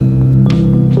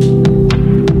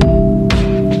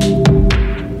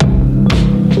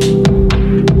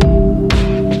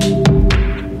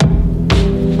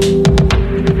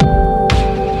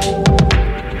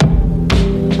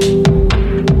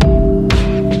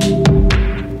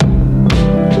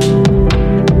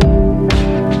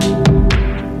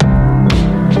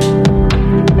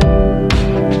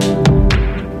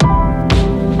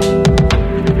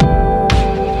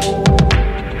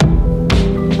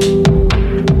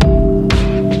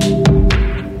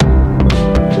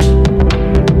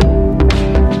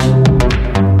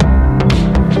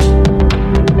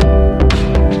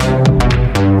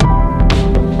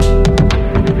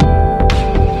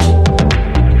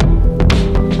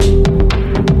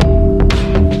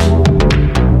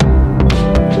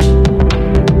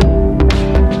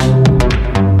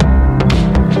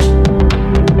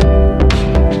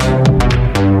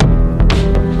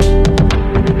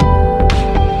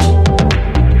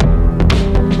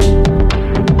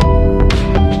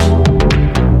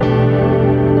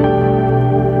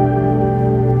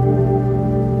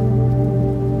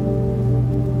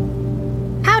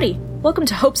Welcome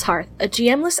to Hope's Hearth, a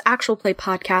GM-less actual play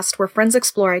podcast where friends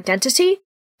explore identity,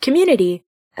 community,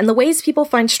 and the ways people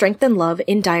find strength and love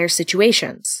in dire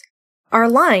situations. Our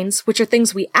lines, which are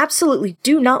things we absolutely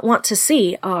do not want to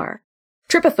see, are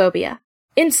trypophobia,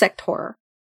 insect horror,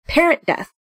 parent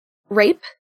death, rape,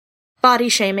 body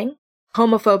shaming,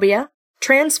 homophobia,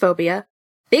 transphobia,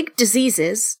 big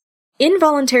diseases,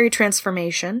 involuntary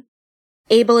transformation,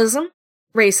 ableism,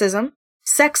 racism,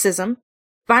 sexism,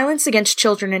 violence against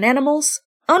children and animals,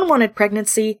 unwanted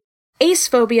pregnancy,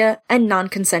 acephobia, and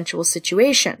non-consensual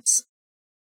situations.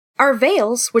 Our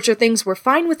veils, which are things we're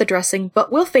fine with addressing but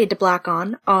will fade to black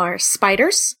on, are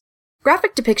spiders,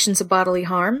 graphic depictions of bodily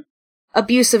harm,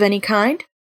 abuse of any kind,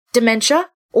 dementia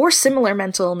or similar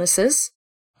mental illnesses,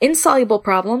 insoluble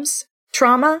problems,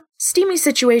 trauma, steamy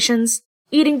situations,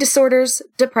 eating disorders,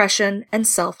 depression, and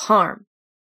self-harm.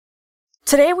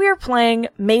 Today we are playing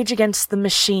Mage Against the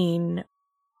Machine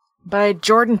by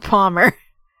Jordan Palmer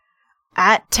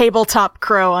at Tabletop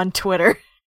Crow on Twitter.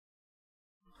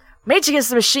 Mage Against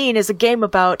the Machine is a game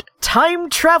about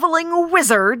time-traveling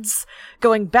wizards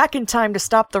going back in time to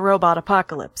stop the robot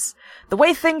apocalypse. The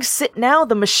way things sit now,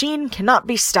 the machine cannot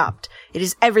be stopped. It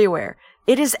is everywhere.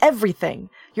 It is everything.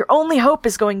 Your only hope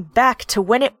is going back to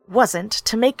when it wasn't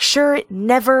to make sure it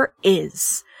never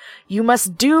is. You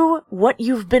must do what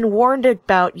you've been warned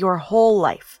about your whole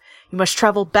life. You must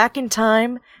travel back in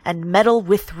time and meddle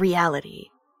with reality.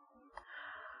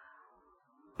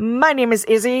 My name is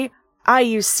Izzy. I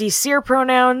use sincere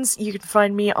pronouns. You can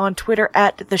find me on Twitter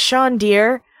at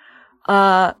 @theshondeer.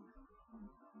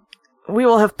 We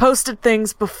will have posted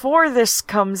things before this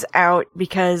comes out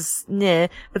because,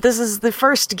 but this is the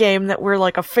first game that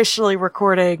we're, officially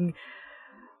recording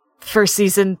for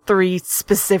Season 3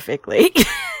 specifically.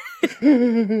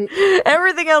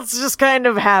 Everything else just kind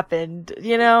of happened,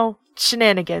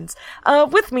 shenanigans.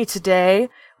 With me today,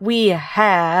 we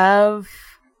have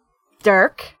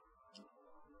Dirk.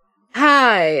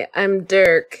 Hi, I'm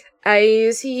Dirk. I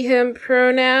use he, him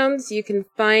pronouns. You can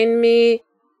find me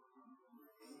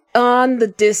on the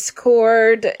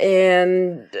Discord,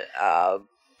 and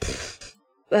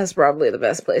that's probably the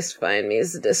best place to find me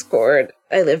is the Discord.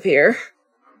 I live here.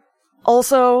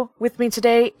 Also with me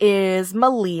today is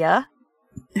Malia.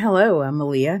 Hello, I'm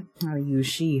Malia. I use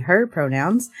she, her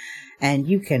pronouns, and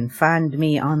you can find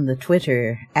me on the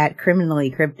Twitter at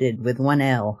criminally cryptid with 1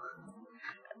 L.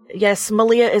 Yes,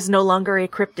 Malia is no longer a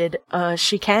cryptid.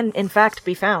 She can, in fact,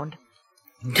 be found.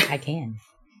 I can.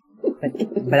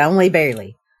 But only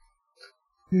barely.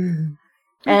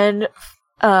 And,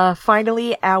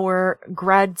 finally, our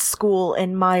grad school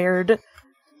admired,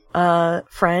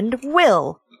 friend,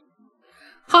 Will.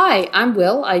 Hi, I'm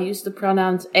Will. I use the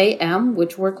pronouns AM,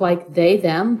 which work like they,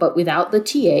 them, but without the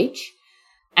TH,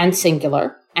 and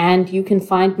singular. And you can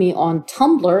find me on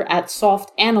Tumblr at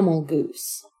Soft Animal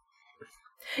Goose.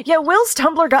 Yeah, Will's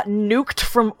Tumblr got nuked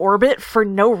from orbit for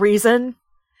no reason.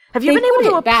 Have you been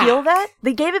able to appeal that?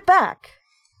 They gave it back.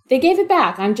 They gave it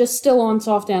back. I'm just still on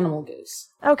Soft Animal Goose.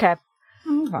 Okay.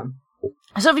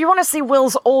 So if you want to see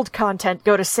Will's old content,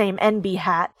 go to Same NB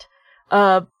Hat.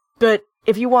 But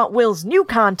if you want Will's new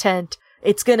content,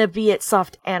 it's gonna be at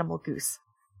Soft Animal Goose.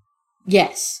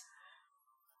 Yes.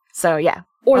 So, yeah.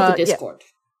 Or the Discord.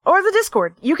 Yeah. Or the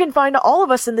Discord. You can find all of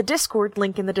us in the Discord,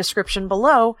 link in the description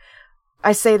below.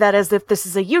 I say that as if this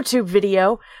is a YouTube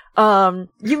video.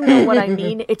 You know what I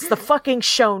mean. It's the fucking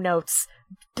show notes.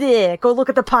 Blech, go look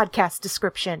at the podcast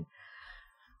description.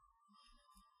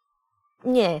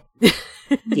 Yeah.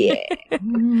 Yeah.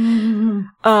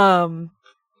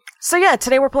 So yeah,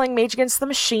 today we're playing Mage Against the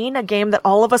Machine, a game that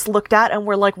all of us looked at and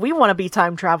were like, we want to be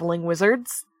time-traveling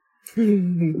wizards.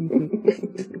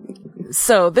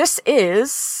 So this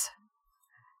is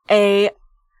the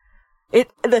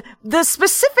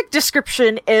specific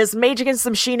description is Mage Against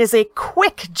the Machine is a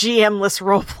quick GM-less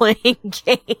role-playing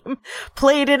game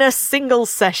played in a single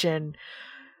session.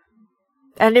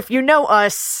 And if you know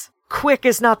us, quick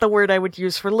is not the word I would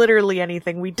use for literally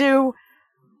anything we do,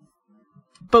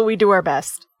 but we do our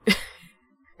best.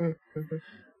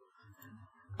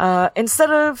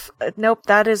 Nope,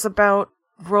 that is about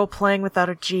role-playing without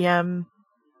a GM.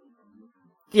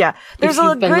 Yeah, if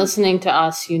you've been listening to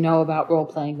us, you know about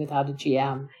role-playing without a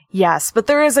GM. Yes, but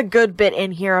there is a good bit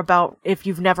in here about if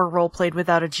you've never role-played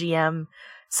without a GM,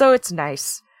 so it's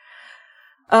nice.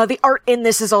 The art in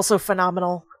this is also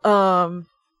phenomenal. I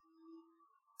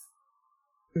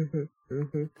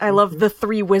love the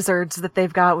 3 wizards that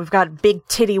they've got. We've got Big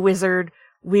Titty Wizard,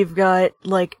 we've got,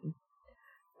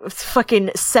 fucking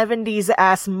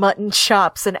 70s-ass mutton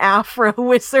chops and afro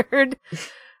wizard.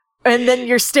 And then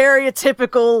your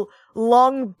stereotypical,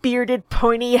 long-bearded,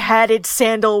 pointy-hatted,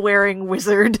 sandal-wearing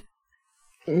wizard.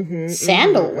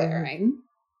 Sandal wearing?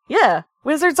 Yeah,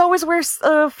 wizards always wear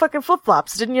fucking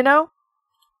flip-flops, didn't you know?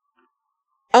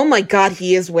 Oh my god,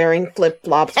 he is wearing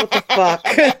flip-flops. What the fuck?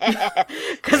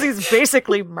 Because he's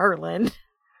basically Merlin.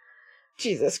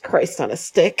 Jesus Christ on a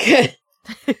stick.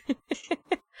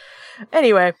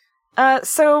 Anyway,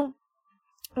 so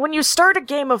when you start a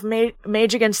game of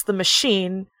Mage Against the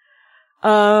Machine,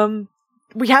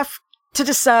 we have to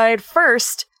decide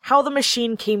first how the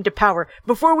machine came to power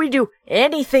before we do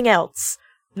anything else.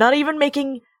 Not even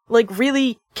making, like,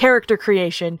 really character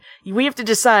creation. We have to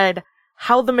decide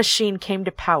how the machine came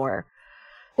to power.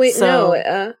 Wait,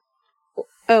 no,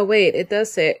 oh, wait, it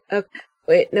does say,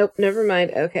 wait, nope, never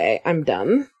mind. Okay, I'm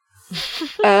dumb.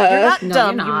 You're not No,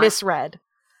 dumb, you're you not. misread.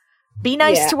 Be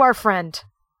nice Yeah. to our friend.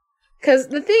 Because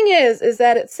the thing is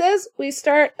that it says we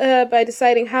start by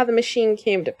deciding how the machine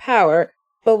came to power,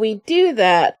 but we do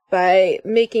that by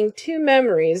making 2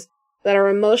 memories that are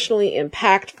emotionally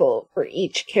impactful for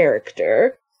each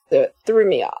character. That threw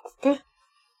me off.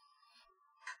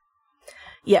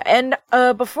 Yeah, and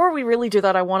before we really do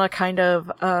that, I want to kind of,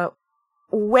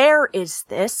 where is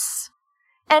this?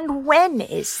 And when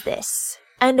is this?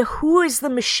 And who is the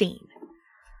machine?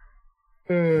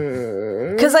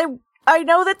 Because I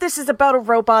know that this is about a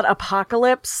robot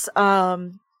apocalypse,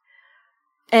 and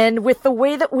with the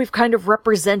way that we've kind of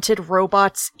represented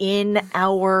robots in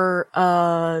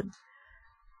our,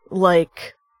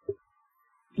 like,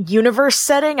 universe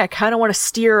setting, I kind of want to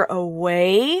steer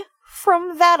away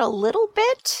from that a little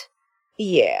bit.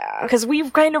 Yeah. Because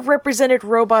we've kind of represented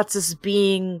robots as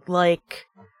being, like,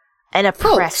 an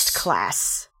oppressed Folks.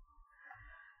 class.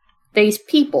 These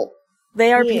people.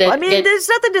 They are Yeah. people. I mean, It- there's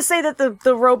nothing to say that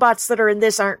the robots that are in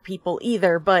this aren't people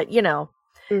either, but, you know,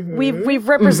 we've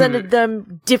represented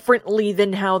them differently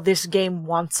than how this game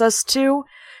wants us to.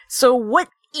 So what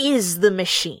is the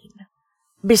machine?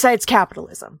 Besides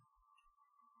capitalism.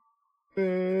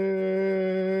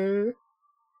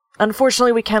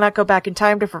 Unfortunately, we cannot go back in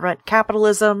time to prevent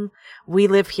capitalism. We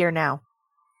live here now.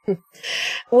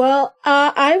 Well,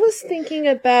 I was thinking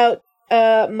about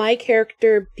my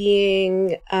character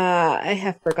being I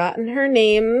have forgotten her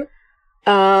name.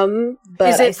 But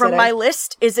Is I it from said my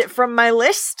list? Is it from my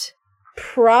list?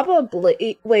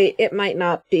 probably wait, it might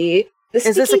not be. The Is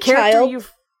this a Sticky character Child,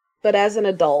 you've... but as an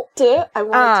adult. I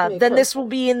wanted to make then her- this will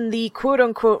be in the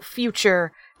quote-unquote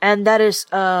future, and that is,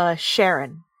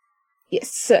 Sharon.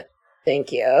 Yes.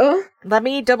 Thank you. Let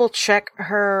me double-check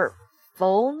her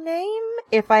full name,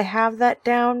 if I have that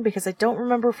down, because I don't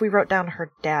remember if we wrote down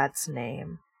her dad's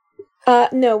name.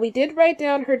 No, we did write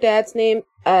down her dad's name.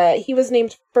 He was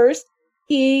named first.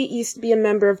 He used to be a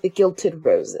member of the Gilded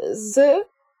Roses.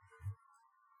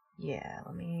 Yeah,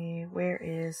 let me... Where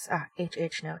is...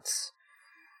 HH notes.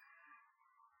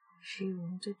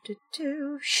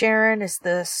 Sharon is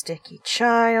the Sticky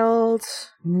Child.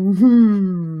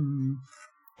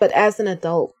 But as an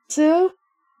adult.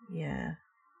 Yeah.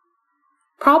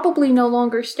 Probably no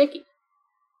longer sticky.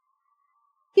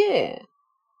 Yeah.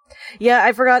 Yeah,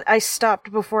 I forgot I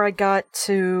stopped before I got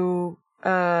to,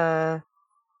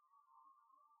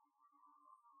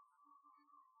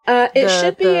 It The-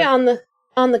 should be the-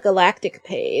 on the Galactic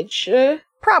page.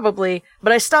 Probably,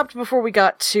 but I stopped before we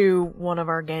got to one of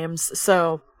our games,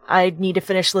 so I need to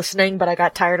finish listening, but I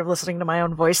got tired of listening to my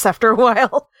own voice after a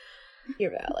while.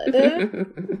 You're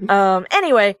valid.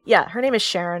 Anyway, yeah, her name is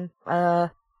Sharon.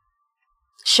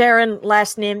 Sharon,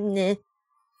 last name, nah.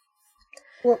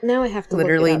 Well, now I have to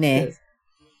Literally, look it up,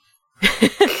 nah.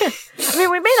 'cause- I mean,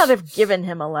 we may not have given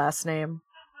him a last name.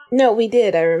 No, we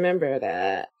did. I remember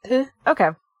that. Okay.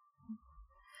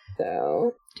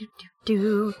 So,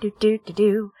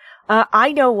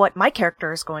 I know what my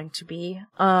character is going to be.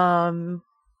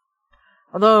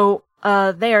 Although,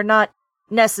 they are not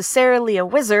necessarily a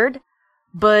wizard,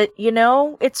 but, you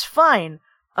know, it's fine.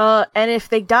 And if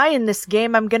they die in this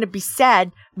game, I'm gonna be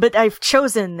sad, but I've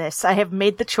chosen this. I have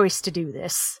made the choice to do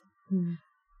this.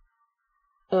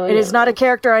 It is not a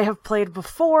character I have played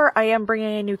before. I am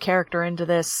bringing a new character into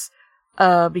this,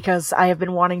 because I have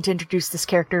been wanting to introduce this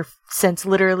character since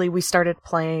literally we started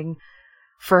playing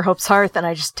for Hope's Hearth, and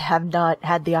I just have not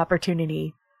had the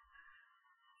opportunity.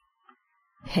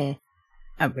 Heh.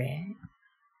 Alright.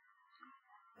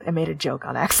 I made a joke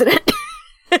on accident.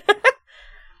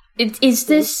 Is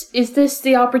this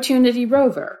the Opportunity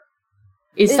Rover?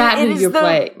 Is that It who is you're the-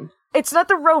 playing? It's not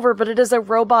the rover, but it is a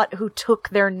robot who took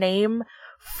their name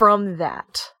from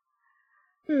that.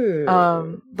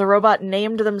 The robot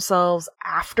named themselves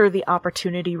after the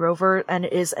Opportunity Rover and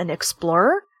is an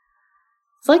explorer.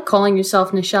 It's like calling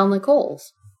yourself Nichelle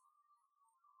Nichols.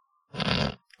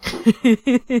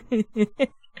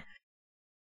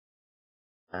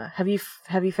 Have you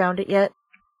found it yet?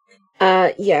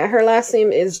 Yeah, her last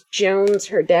name is Jones.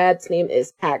 Her dad's name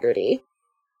is Haggerty.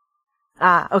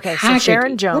 Okay, so Haggerty.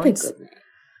 Sharon What a Jones. good name.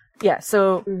 Yeah,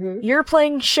 so you're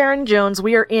playing Sharon Jones.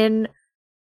 We are in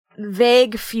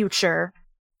vague future.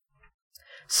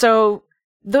 So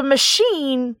the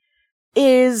machine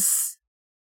is...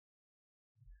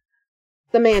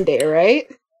 The Mandate, right?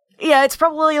 Yeah, it's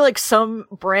probably like some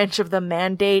branch of the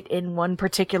Mandate in one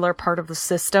particular part of the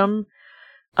system.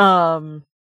 I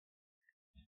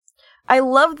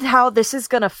loved how this is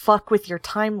gonna fuck with your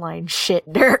timeline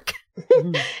shit, Dirk.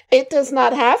 It does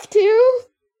not have to.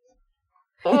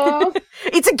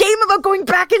 It's a game about going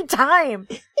back in time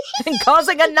and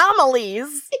causing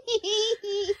anomalies.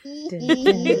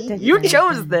 You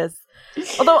chose this.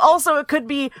 Although also it could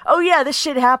be, oh yeah, this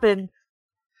shit happened.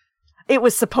 It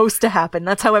was supposed to happen.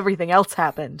 That's how everything else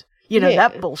happened. You know, Yeah.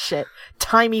 that bullshit.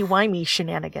 Timey-wimey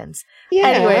shenanigans. Yeah.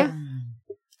 Anyway,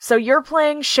 so you're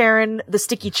playing Sharon, the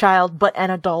sticky child, but an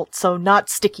adult, so not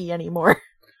sticky anymore.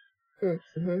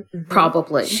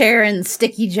 Probably. Sharon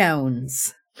Sticky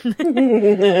Jones.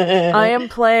 I am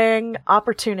playing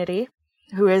Opportunity,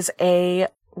 who is a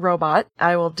robot.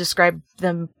 I will describe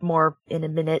them more in a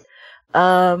minute.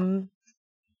 Malia,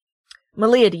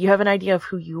 do you have an idea of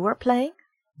who you are playing?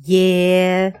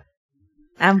 Yeah.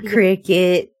 I'm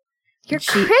Cricket. You're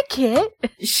Cricket?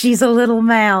 She's a little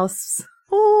mouse.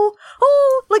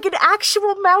 Oh, like an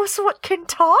actual mouse what can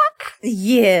talk?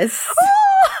 Yes.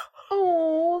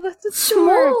 Oh, that's Small.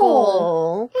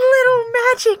 adorable. Little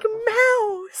magic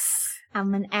mouse.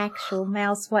 I'm an actual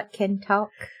mouse what can talk.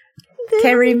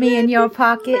 Carry me in your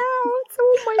pocket. Mouse.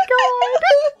 Oh my god.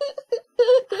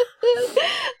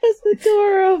 That's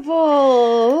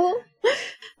adorable.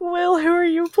 Will, who are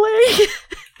you playing?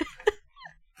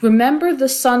 Remember the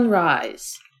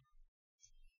sunrise.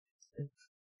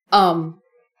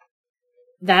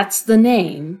 That's the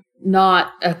name,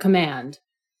 not a command.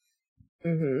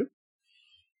 Mm-hmm.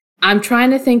 I'm trying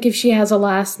to think if she has a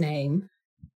last name.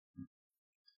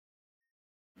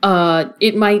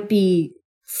 It might be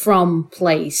from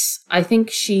place. I think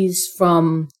she's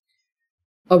from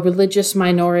a religious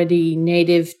minority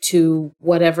native to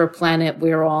whatever planet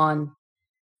we're on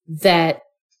that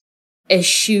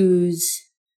eschews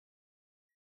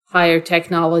higher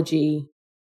technology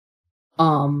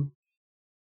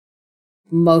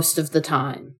most of the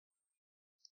time.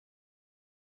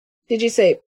 Did you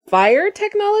say fire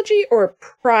technology or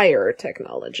prior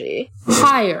technology?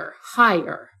 Higher.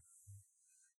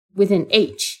 With an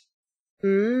H.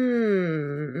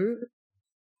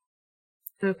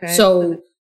 Okay. So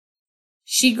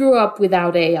she grew up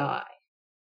without AI.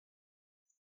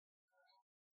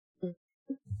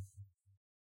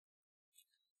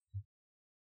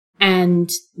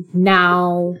 And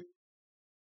now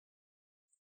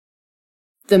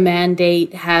the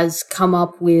Mandate has come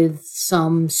up with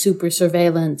some super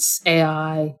surveillance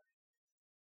AI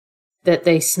that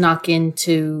they snuck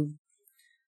into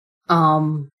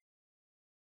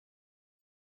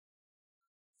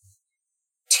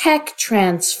tech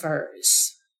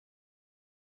transfers.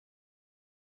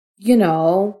 You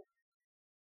know,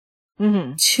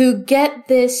 to get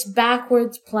this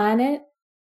backwards planet.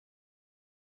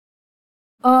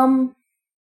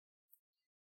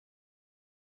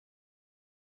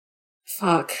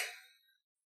 Fuck.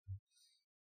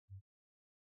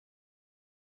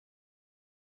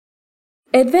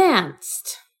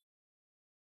 Advanced.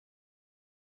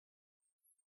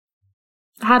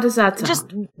 How does that sound?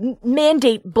 Just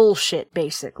mandate bullshit,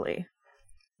 basically.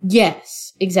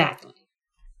 Yes, exactly.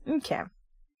 Okay.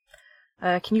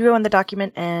 Can you go in the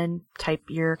document and type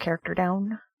your character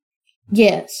down?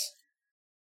 Yes.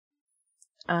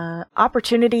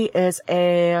 Opportunity is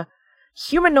a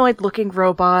humanoid-looking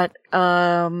robot,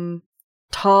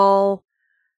 tall,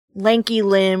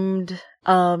 lanky-limbed,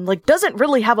 doesn't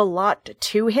really have a lot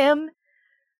to him.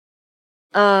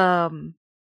 And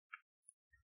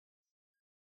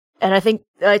I think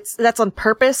that's on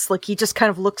purpose. Like, he just kind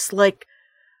of looks like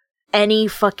any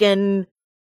fucking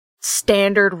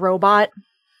standard robot.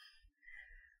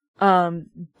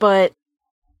 But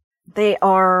they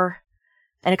are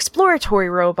an exploratory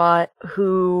robot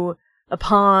who,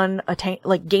 upon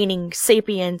gaining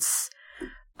sapience,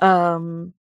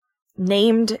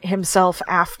 named himself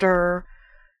after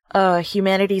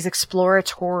humanity's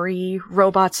exploratory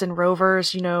robots and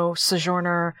rovers, you know,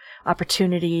 Sojourner,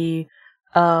 Opportunity,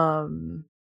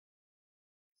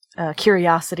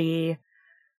 Curiosity,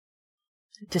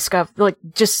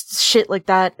 just shit like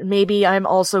that. Maybe I'm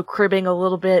also cribbing a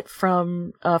little bit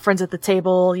from Friends at the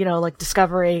Table, like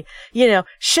Discovery,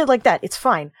 shit like that. It's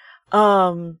fine.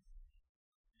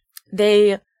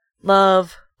 They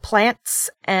love plants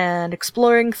and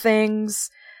exploring things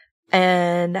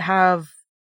and have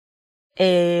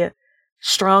a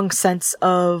strong sense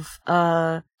of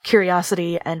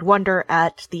curiosity and wonder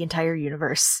at the entire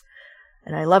universe.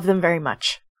 And I love them very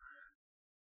much.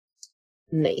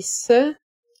 Nice.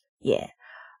 Yeah.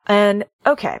 And,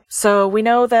 okay, so we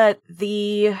know that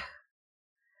this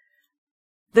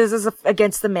is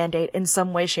against the mandate in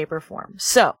some way, shape, or form.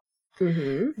 So,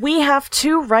 we have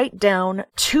to write down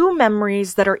 2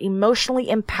 memories that are emotionally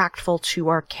impactful to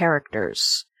our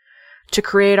characters. To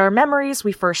create our memories,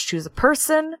 we first choose a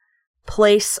person,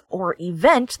 place, or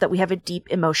event that we have a deep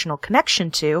emotional connection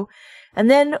to,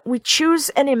 and then we choose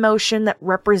an emotion that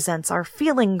represents our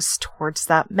feelings towards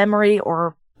that memory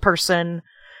or person,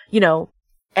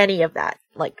 any of that,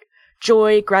 like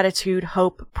joy, gratitude,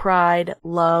 hope, pride,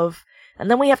 love,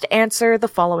 and then we have to answer the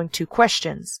following 2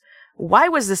 questions. Why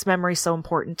was this memory so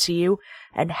important to you?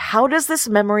 And how does this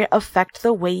memory affect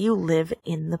the way you live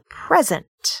in the present?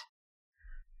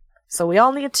 So we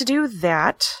all need to do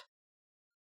that.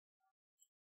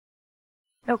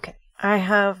 Okay, I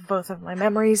have both of my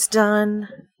memories done.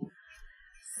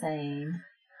 Same.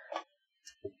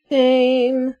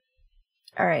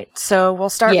 Alright, so we'll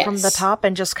start from the Yes. top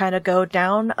and just kind of go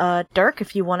down. Dirk,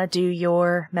 if you want to do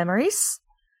your memories.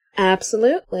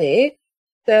 Absolutely.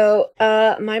 So,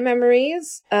 my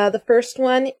memories, the first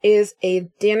one is a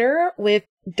dinner with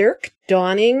Dirk,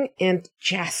 Dawning, and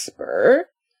Jasper.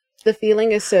 The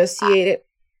feeling associated...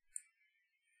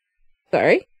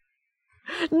 Sorry?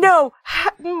 No!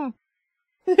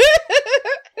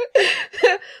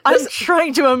 I'm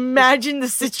trying to imagine the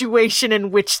situation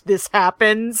in which this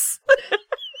happens.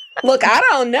 Look, I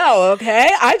don't know,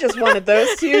 okay? I just wanted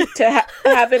those two to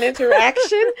have an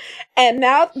interaction, and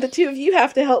now the 2 of you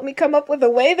have to help me come up with a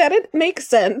way that it makes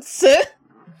sense.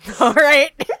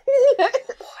 Alright.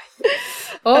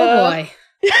 Oh boy.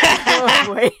 Oh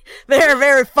boy. They're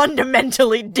very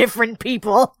fundamentally different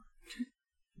people.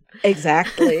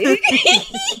 Exactly.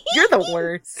 You're the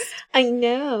worst. I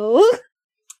know.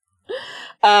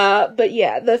 But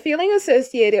yeah, the feeling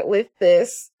associated with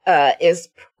this is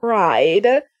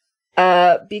pride.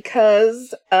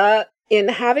 Because in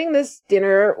having this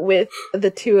dinner with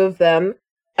the 2 of them,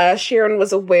 Sharon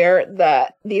was aware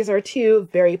that these are 2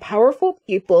 very powerful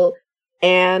people,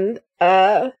 and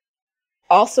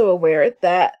also aware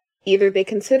that either they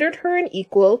considered her an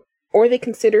equal, or they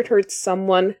considered her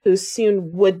someone who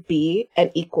soon would be an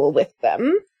equal with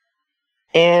them.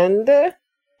 And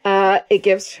it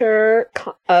gives her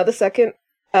the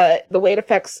way it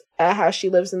affects how she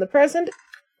lives in the present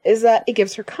is that it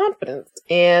gives her confidence,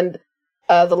 and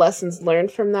the lessons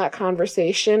learned from that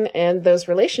conversation and those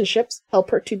relationships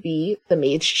help her to be the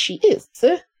mage she is.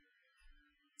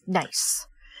 Nice.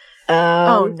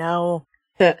 Oh no.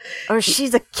 Oh,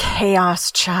 she's a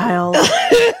chaos child. I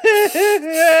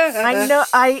know.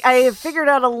 I figured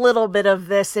out a little bit of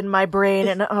this in my brain,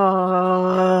 and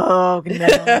oh no.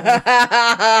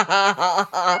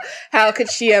 How could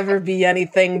she ever be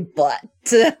anything but?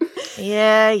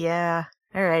 Yeah.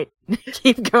 All right,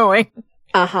 keep going.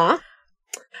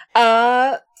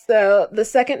 So the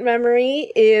second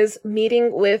memory is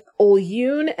meeting with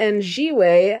Olyun and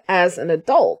Jiwei as an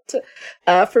adult.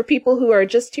 For people who are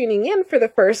just tuning in for the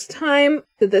first time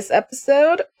to this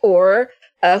episode, or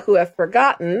who have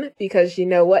forgotten, because you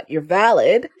know what, you're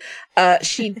valid,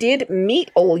 she did meet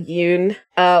Olyun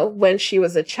when she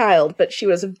was a child, but she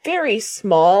was very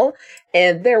small,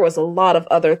 and there was a lot of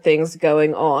other things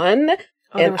going on.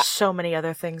 Oh, there were so many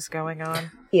other things going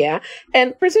on. Yeah,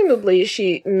 and presumably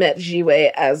she met Jiwei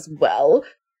as well,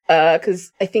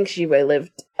 because I think Jiwei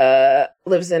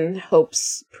lives in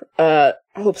Hope's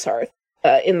Hearth,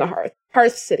 in the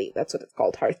Hearth City. That's what it's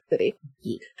called, Hearth City.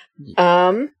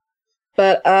 Yeah.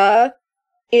 But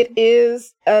it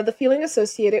is the feeling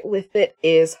associated with it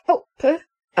is hope.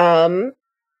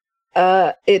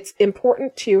 It's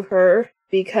important to her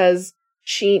because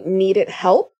she needed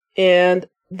help, and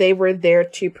they were there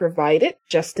to provide it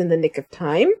just in the nick of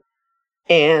time.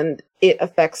 And it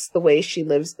affects the way she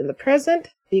lives in the present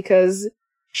because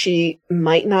she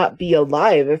might not be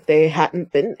alive if they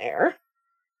hadn't been there.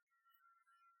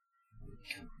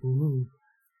 Ooh,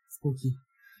 spooky.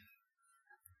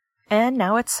 And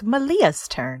now it's Malia's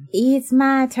turn. It's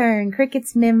my turn.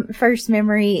 Cricket's first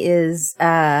memory is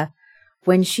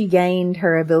when she gained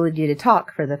her ability to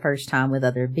talk for the first time with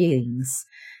other beings.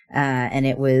 and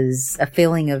it was a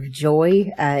feeling of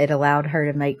joy. It allowed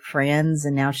her to make friends,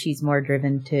 and now she's more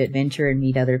driven to adventure and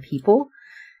meet other people.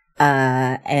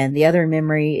 And the other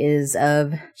memory is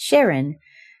of Sharon,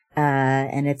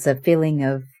 and it's a feeling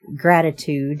of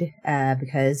gratitude,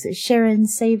 because Sharon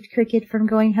saved Cricket from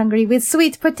going hungry with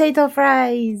sweet potato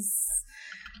fries.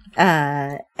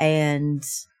 And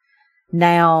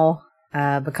now,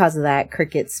 because of that,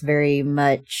 Cricket's very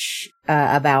much,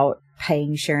 about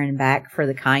paying Sharon back for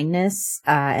the kindness,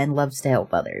 and loves to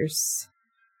help others.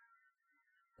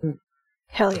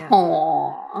 Hell yeah.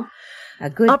 Aww.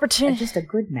 Just a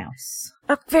good mouse.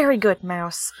 A very good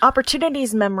mouse.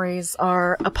 Opportunity's memories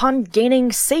are, upon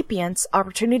gaining sapience,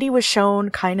 Opportunity was shown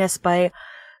kindness by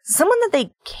someone that they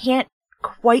can't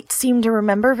quite seem to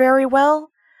remember very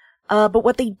well. But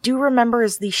what they do remember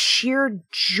is the sheer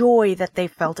joy that they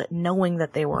felt at knowing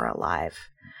that they were alive.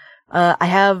 I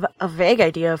have a vague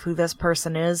idea of who this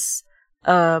person is,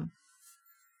 but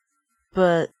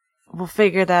we'll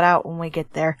figure that out when we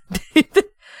get there.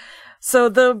 So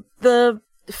the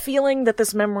feeling that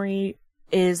this memory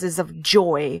is of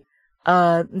joy.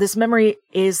 This memory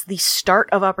is the start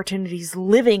of Opportunity's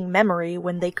living memory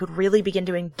when they could really begin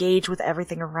to engage with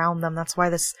everything around them. That's why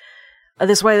this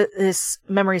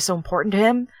memory is so important to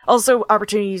him. Also,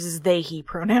 Opportunity uses they, he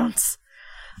pronouns.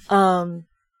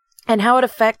 And how it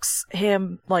affects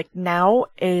him, like, now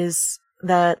is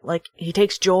that, like, he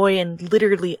takes joy in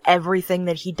literally everything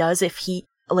that he does if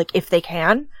they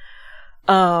can.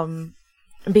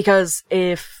 Because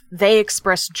if they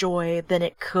express joy, then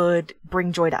it could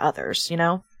bring joy to others, you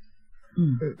know?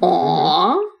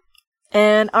 Aww.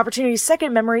 And Opportunity's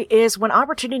second memory is when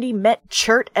Opportunity met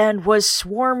Chert and was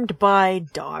swarmed by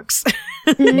dogs.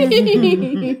 Chert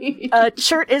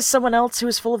is someone else who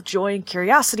is full of joy and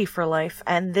curiosity for life,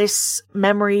 and this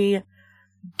memory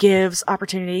gives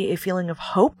Opportunity a feeling of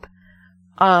hope.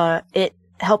 It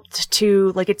helped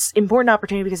to, like, it's important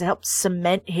Opportunity because it helped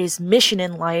cement his mission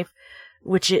in life,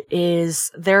 which it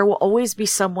is, there will always be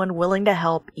someone willing to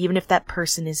help, even if that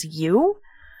person is you.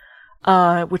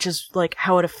 Which is, like,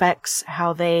 how it affects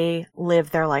how they live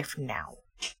their life now.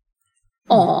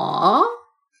 Aww.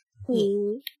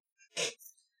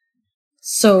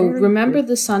 So, Remember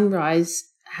the Sunrise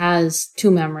has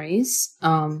two memories.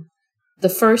 The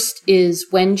first is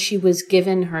when she was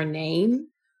given her name.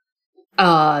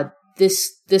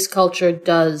 This culture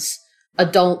does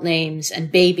adult names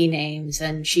and baby names,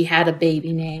 and she had a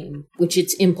baby name, which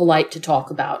it's impolite to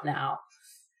talk about now.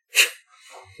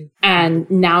 And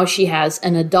now she has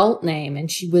an adult name,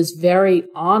 and she was very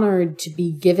honored to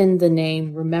be given the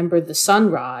name Remember the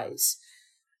Sunrise,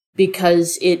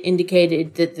 because it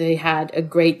indicated that they had a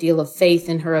great deal of faith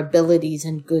in her abilities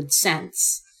and good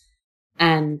sense,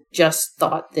 and just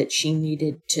thought that she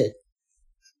needed to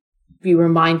be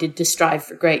reminded to strive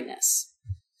for greatness.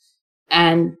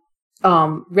 And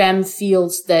Rem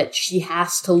feels that she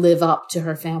has to live up to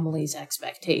her family's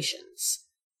expectations.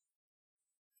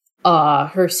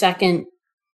 Her second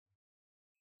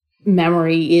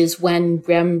memory is when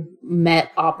Rem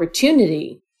met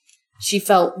Opportunity. She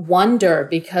felt wonder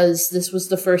because this was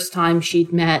the first time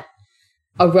she'd met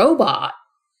a robot,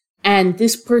 and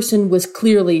this person was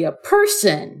clearly a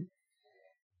person.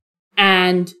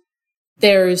 And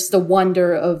there's the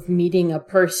wonder of meeting a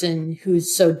person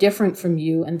who's so different from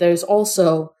you, and there's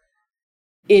also,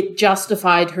 it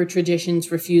justified her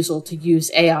tradition's refusal to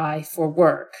use AI for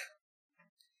work.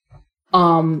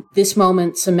 This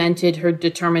moment cemented her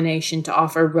determination to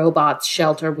offer robots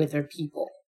shelter with her people.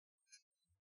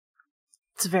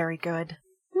 It's very good.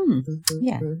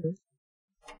 Yeah.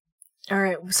 All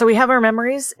right, so we have our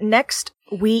memories. Next,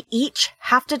 we each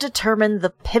have to determine the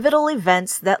pivotal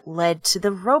events that led to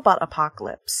the robot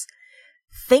apocalypse.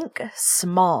 Think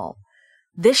small.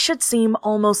 This should seem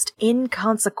almost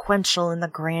inconsequential in the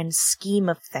grand scheme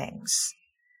of things.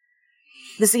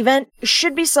 This event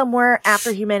should be somewhere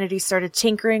after humanity started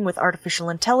tinkering with artificial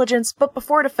intelligence, but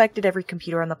before it affected every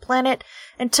computer on the planet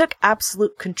and took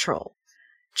absolute control.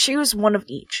 Choose one of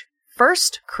each.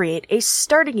 First, create a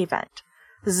starting event.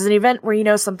 This is an event where you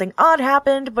know something odd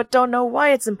happened, but don't know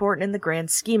why it's important in the grand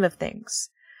scheme of things.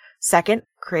 Second,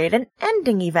 create an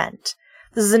ending event.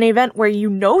 This is an event where you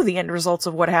know the end results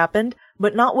of what happened,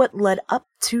 but not what led up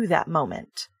to that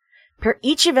moment. Pair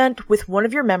each event with one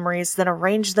of your memories, then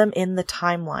arrange them in the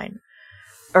timeline.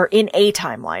 Or in a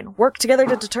timeline. Work together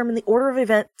to determine the order of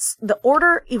events, the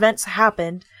order the events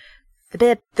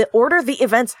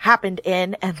happened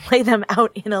in, and lay them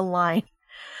out in a line.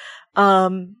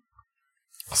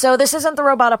 So this isn't the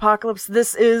robot apocalypse,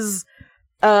 this is,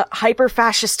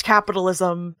 hyper-fascist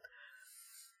capitalism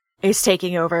is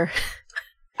taking over.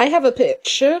 I have a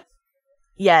picture.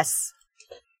 Yes.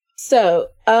 So,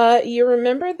 you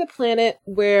remember the planet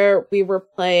where we were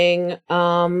playing,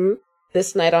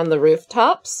 This Night on the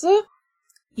Rooftops?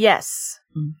 Yes.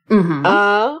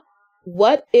 Mm-hmm.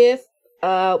 What if,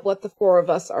 what the four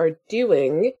of us are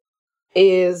doing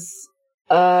is,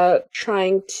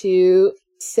 trying to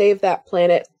save that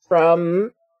planet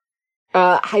from,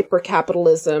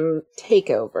 hypercapitalism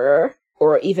takeover,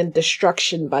 or even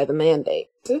destruction by the Mandate?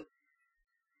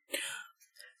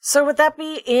 So would that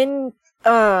be in,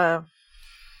 because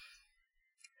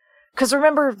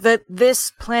remember that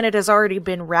this planet has already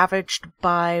been ravaged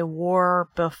by war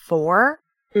before?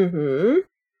 Mm-hmm.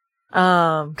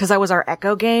 Because that was our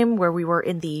Echo game, where we were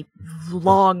in the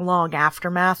long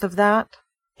aftermath of that.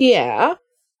 Yeah.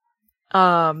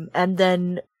 And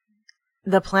then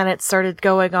the planet started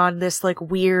going on this, like,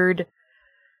 weird...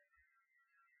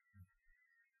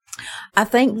 I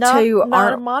think, not too,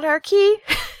 a monarchy?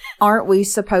 aren't we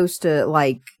supposed to,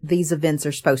 like, these events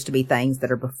are supposed to be things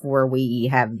that are before we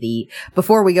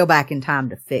go back in time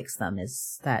to fix them?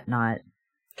 Is that not?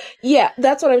 Yeah,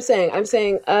 that's what I'm saying. I'm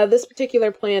saying, this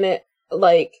particular planet,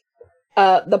 like,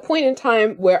 the point in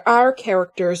time where our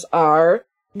characters are,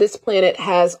 this planet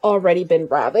has already been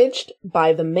ravaged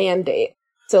by the Mandate.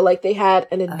 So, like, they had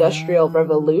an industrial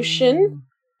revolution,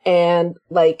 and,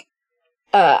 like,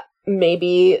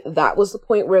 maybe that was the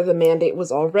point where the Mandate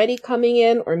was already coming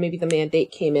in, or maybe the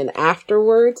Mandate came in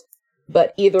afterwards.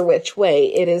 But either which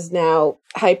way, it is now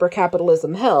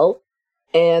hyper-capitalism hell,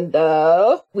 and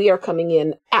we are coming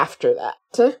in after that.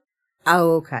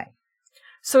 Oh, okay.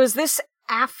 So is this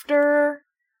after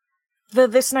the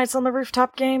This Night's on the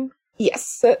Rooftop game?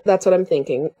 Yes, that's what I'm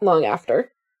thinking. Long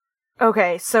after.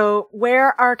 Okay, so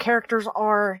where our characters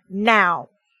are now,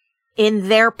 in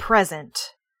their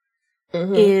present,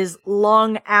 is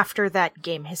long after that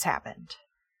game has happened.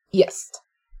 Yes.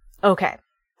 Okay,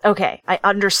 I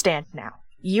understand now.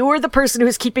 You are the person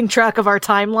who's keeping track of our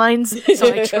timelines,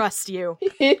 so I trust you.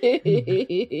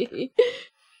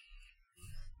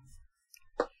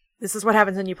 This is what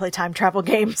happens when you play time travel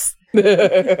games.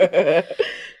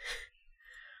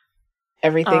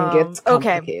 Everything gets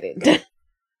complicated.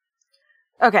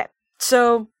 Okay,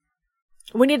 so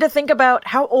we need to think about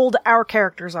how old our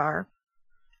characters are,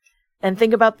 and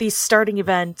think about these starting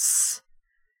events,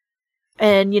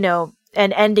 and, you know,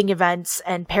 and ending events,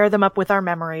 and pair them up with our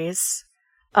memories.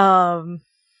 I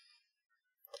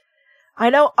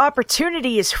know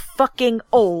Opportunity is fucking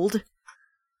old,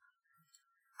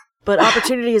 but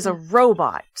Opportunity is a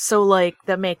robot, so, like,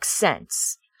 that makes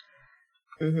sense.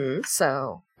 Mm-hmm.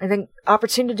 So, I think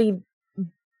Opportunity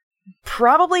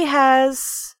probably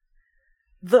has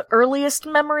the earliest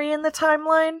memory in the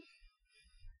timeline.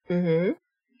 Mm-hmm.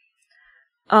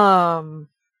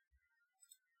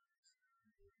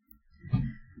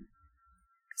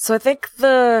 So I think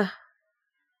the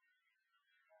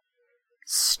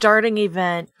starting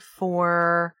event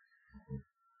for,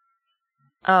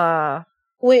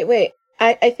 Wait.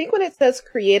 I think when it says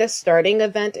create a starting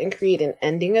event and create an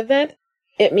ending event,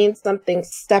 it means something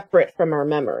separate from our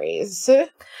memories.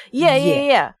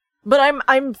 Yeah. But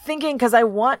I'm thinking, because I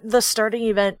want the starting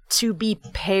event to be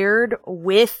paired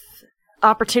with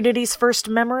Opportunity's first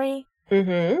memory.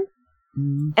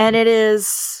 Mm-hmm. And it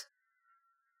is...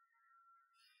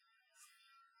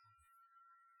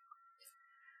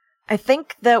 I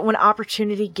think that when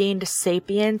Opportunity gained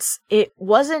sapience, it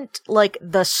wasn't, like,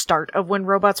 the start of when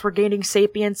robots were gaining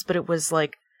sapience, but it was,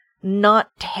 like, not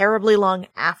terribly long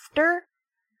after.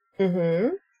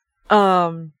 Mm-hmm.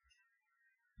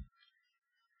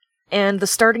 And the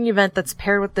starting event that's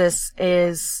paired with this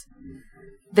is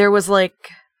there was,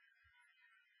 like,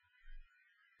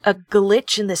 a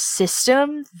glitch in the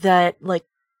system that, like,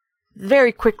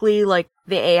 very quickly, like,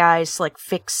 the AIs, like,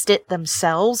 fixed it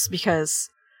themselves because,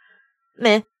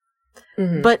 meh.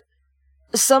 Mm-hmm. But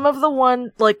some of the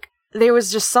one, like, there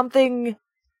was just something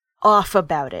off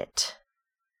about it.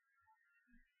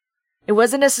 It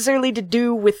wasn't necessarily to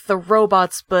do with the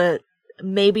robots, but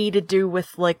maybe to do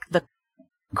with, like, the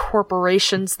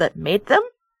corporations that made them.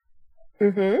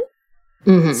 Mm-hmm.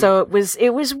 Mm-hmm. So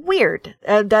it was weird.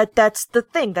 And that's the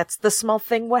thing. That's the small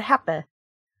thing what happened.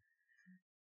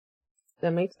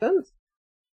 That makes sense.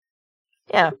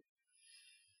 Yeah.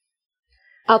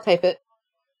 I'll type it.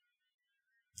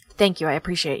 Thank you. I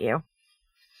appreciate you.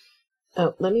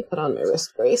 Oh, let me put on my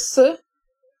wrist brace.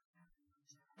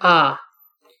 Ah.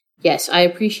 Yes, I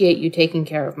appreciate you taking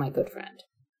care of my good friend.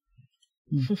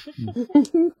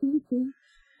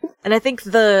 And I think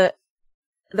the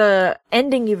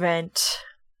ending event.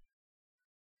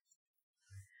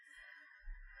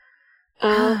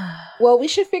 Well, we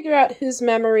should figure out whose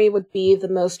memory would be the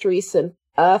most recent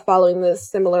following the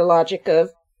similar logic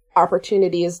of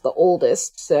opportunity is the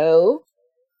oldest, so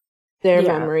their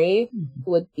memory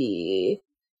would be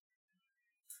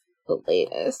the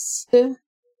latest.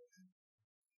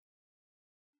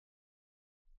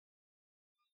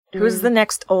 Who's the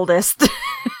next oldest?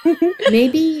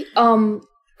 Maybe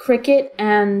Cricket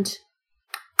and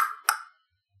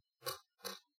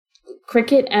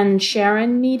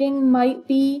Sharon meeting might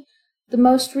be the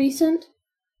most recent,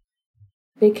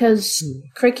 because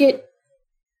Cricket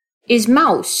is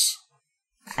mouse.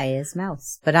 I is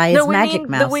mouse, but I is magic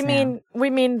mouse. We mean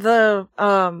the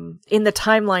in the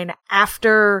timeline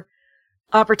after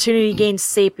Opportunity gains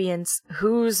sapience,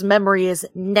 whose memory is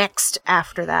next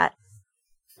after that?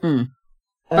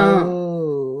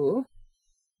 Oh.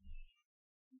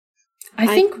 I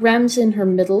think Rem's in her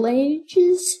middle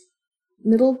ages.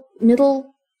 Middle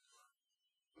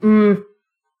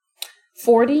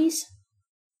 40s?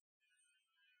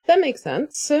 That makes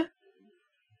sense.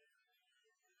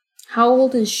 How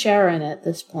old is Sharon at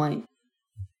this point?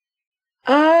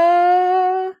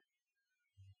 I'm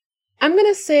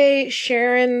gonna say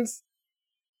Sharon's,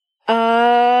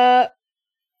 fuck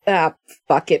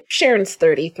it. Sharon's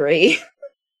 33.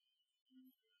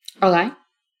 Okay.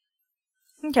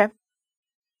 Okay.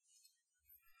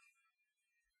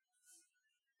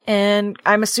 And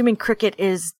I'm assuming Cricket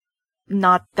is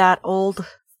not that old.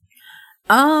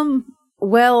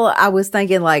 Well, I was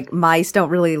thinking like mice don't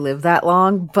really live that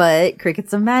long, but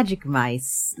Cricket's a magic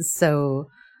mice, so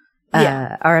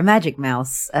or a magic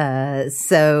mouse.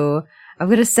 So I'm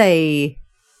gonna say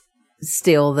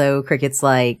still though Cricket's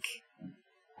like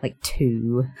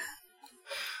 2.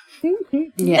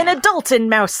 An adult in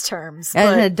mouse terms.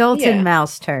 An adult in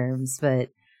mouse terms, but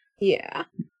yeah.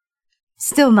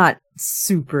 Still not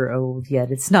super old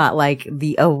yet. It's not like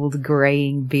the old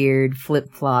graying beard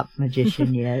flip-flop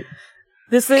magician yet.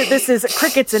 This is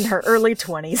Cricket's in her early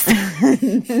 20s.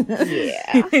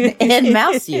 Yeah. And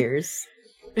mouse years.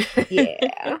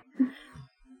 Yeah.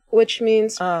 Which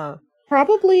means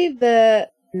probably the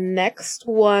next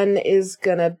one is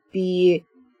gonna be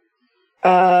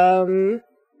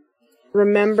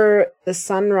remember the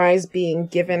sunrise being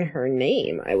given her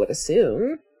name, I would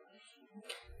assume.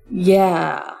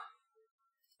 Yeah.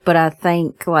 But I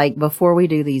think, like, before we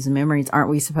do these memories,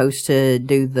 aren't we supposed to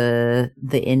do the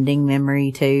ending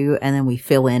memory too, and then we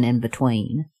fill in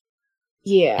between?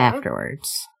 Yeah.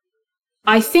 Afterwards.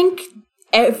 I think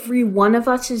every one of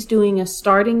us is doing a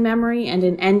starting memory and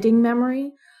an ending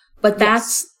memory, but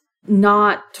that's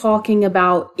not talking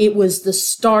about it was the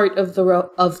start of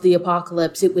the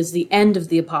apocalypse, it was the end of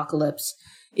the apocalypse.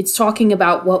 It's talking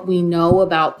about what we know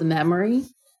about the memory.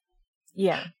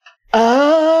 Yeah.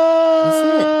 Oh.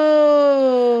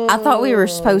 I thought we were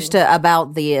supposed to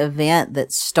about the event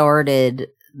that started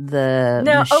the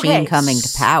machine coming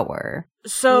to power.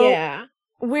 So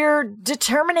we're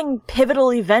determining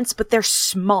pivotal events, but they're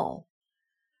small.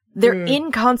 They're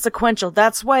inconsequential.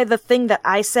 That's why the thing that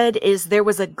I said is there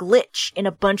was a glitch in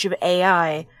a bunch of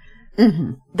AI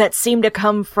that seemed to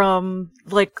come from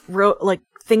like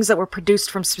things that were produced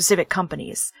from specific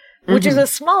companies, which is a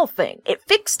small thing. It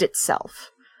fixed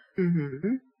itself.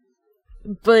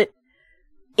 But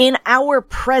in our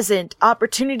present,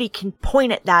 Opportunity can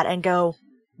point at that and go,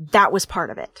 that was part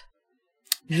of it.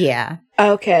 Yeah.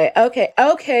 Okay.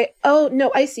 Oh,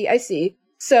 no, I see.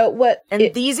 So what...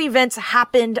 And these events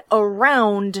happened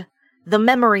around the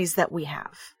memories that we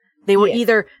have. They were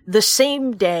either the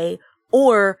same day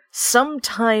or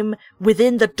sometime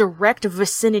within the direct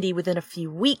vicinity within a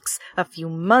few weeks, a few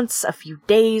months, a few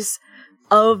days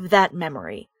of that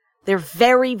memory. They're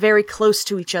very, very close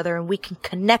to each other, and we can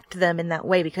connect them in that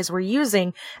way because we're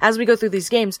using, as we go through these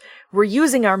games, we're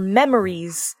using our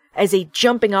memories as a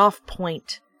jumping off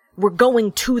point. We're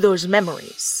going to those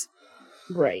memories.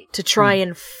 Right. To try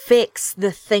and fix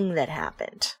the thing that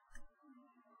happened.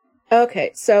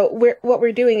 Okay, so what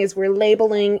we're doing is we're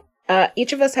labeling,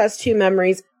 each of us has 2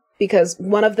 memories because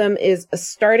one of them is a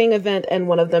starting event and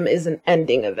one of them is an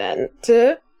ending event.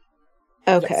 Okay.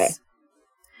 Yes.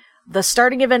 The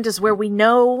starting event is where we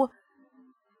know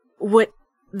what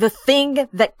the thing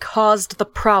that caused the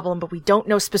problem, but we don't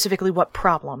know specifically what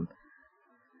problem.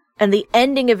 And the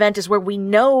ending event is where we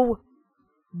know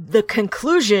the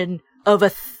conclusion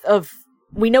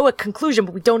we know a conclusion,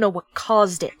 but we don't know what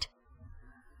caused it.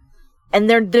 And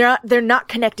they're not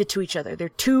connected to each other. They're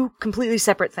 2 completely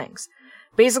separate things.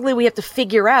 Basically, we have to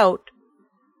figure out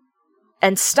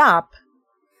and stop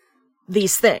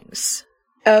these things.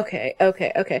 Okay.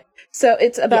 So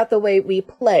it's about the way we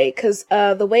play, because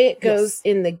the way it goes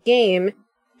in the game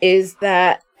is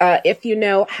that if you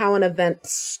know how an event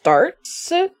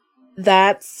starts,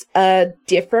 that's a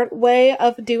different way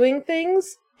of doing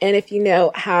things. And if you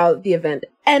know how the event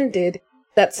ended,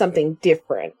 that's something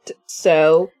different.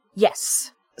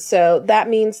 Yes. So that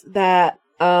means that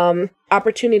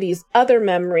Opportunity's other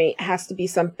memory has to be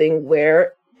something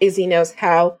where Izzy knows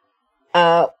how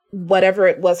whatever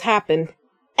it was happened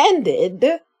ended,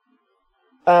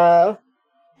 but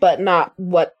not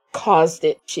what caused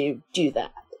it to do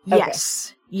that. Okay.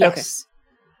 Yes. Yes. Okay.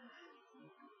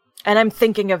 And I'm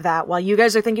thinking of that. While you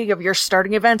guys are thinking of your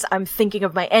starting events, I'm thinking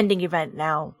of my ending event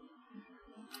now.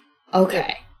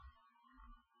 Okay.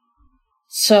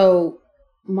 So,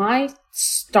 my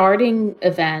starting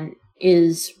event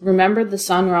is, remember the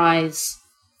Sunrise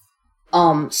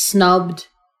snubbed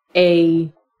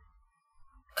a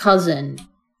cousin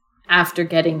after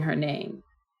getting her name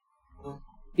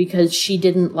because she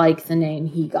didn't like the name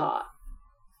he got.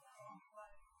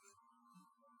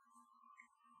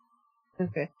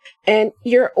 Okay. And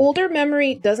your older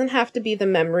memory doesn't have to be the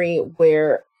memory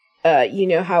where you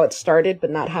know how it started but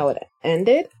not how it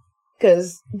ended,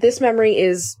 because this memory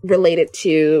is related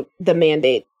to the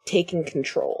Mandate taking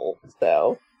control.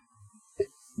 So,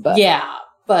 but yeah,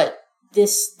 but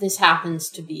this happens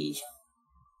to be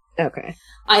okay.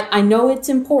 I know it's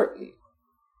important.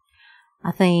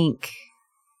 I think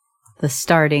the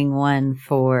starting one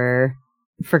for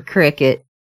Cricket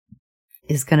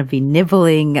is going to be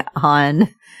nibbling on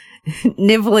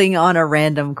a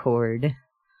random chord.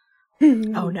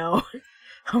 Oh no.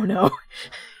 Oh no.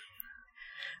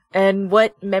 And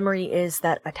what memory is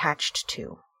that attached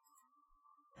to?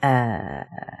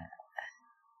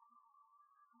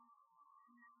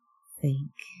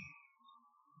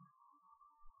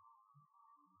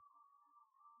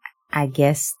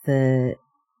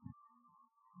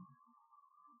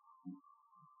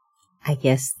 I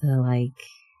guess the like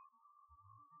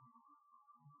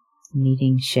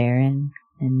meeting Sharon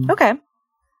and Okay.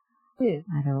 Yeah.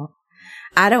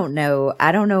 I don't know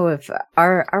if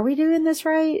are we doing this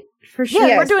right for sure? Yeah,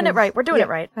 Yes, we're doing it right. We're doing it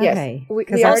right. Yes. Okay, We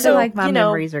because I already- feel like my you know,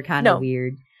 memories are kind no. of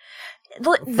weird.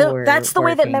 That's the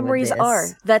way that working with memories this. are.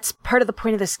 That's part of the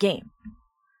point of this game.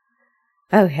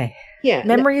 Okay, Yeah.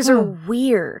 Memories are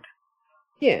weird.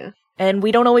 Yeah. And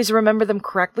we don't always remember them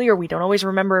correctly, or we don't always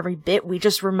remember every bit. We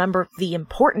just remember the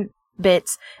important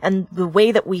bits and the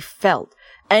way that we felt.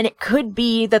 And it could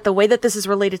be that the way that this is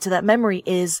related to that memory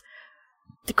is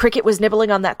the Cricket was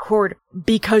nibbling on that cord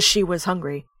because she was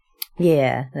hungry.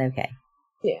 yeah, okay,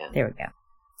 Yeah. there we go.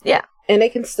 Yeah. And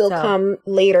it can still So- come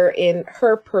later in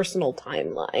her personal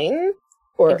timeline.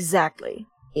 Or Exactly.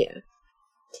 yeah.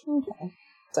 Okay.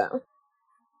 So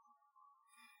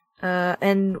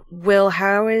And Will,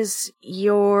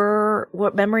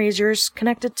 what memory is yours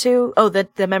connected to? Oh,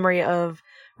 the memory of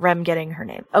Rem getting her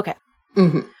name. Okay.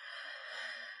 Mm-hmm.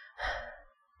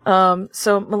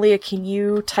 So Malia, can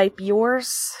you type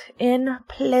yours in,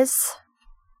 please?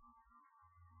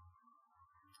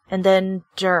 And then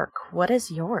Dirk, what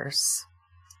is yours?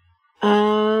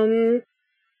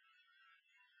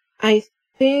 I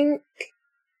think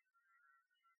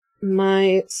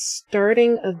my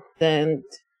starting event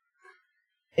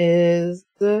is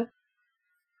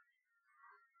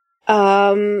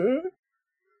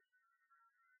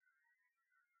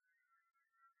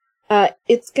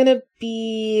it's gonna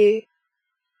be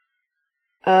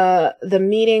the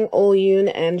meeting Olyun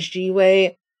and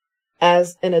Jiwei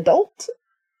as an adult,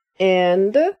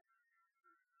 and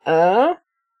I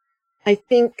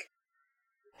think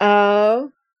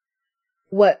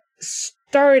what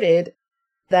started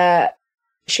that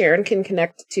Sharon can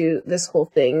connect to this whole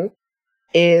thing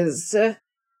is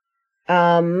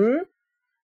when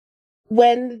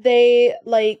they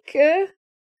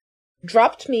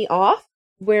dropped me off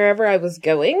wherever I was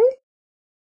going.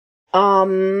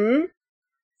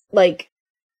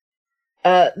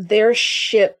 Their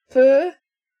ship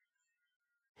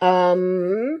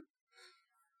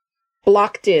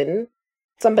blocked in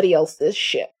somebody else's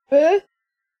ship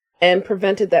and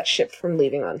prevented that ship from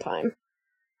leaving on time.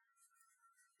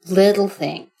 Little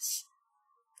things.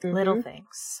 Little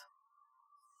things.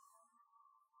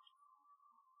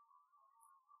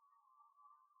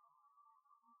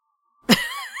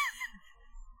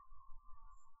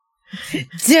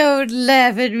 Don't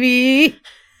laugh at me.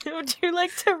 Would you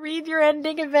like to read your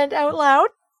ending event out loud?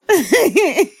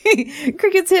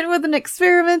 Cricket's hit with an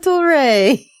experimental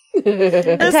ray.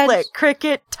 Just let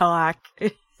Cricket talk.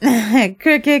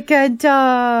 Cricket can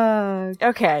talk.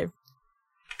 Okay.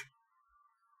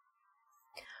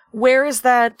 Where is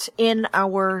that in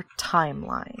our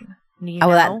timeline? Do you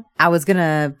know? I was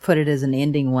gonna put it as an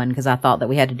ending one because I thought that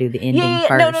we had to do the ending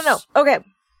first. No. Okay.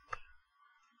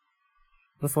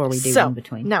 Before we do in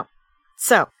between. No.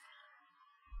 So,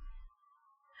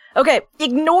 Okay,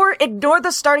 ignore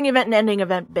the starting event and ending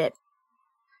event bit.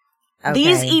 Okay.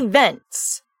 These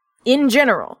events, in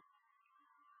general,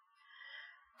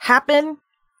 happen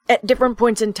at different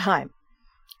points in time.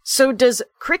 So does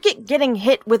Cricket getting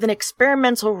hit with an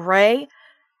experimental ray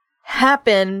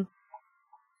happen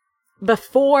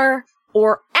before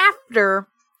or after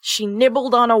she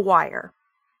nibbled on a wire?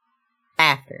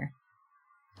 After.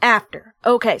 After.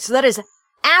 Okay, so that is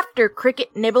after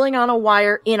Cricket nibbling on a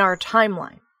wire in our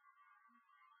timeline.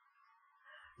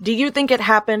 Do you think it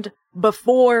happened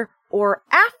before or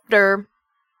after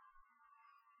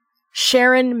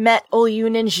Sharon met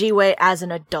Olyun and Jiwei as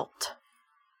an adult?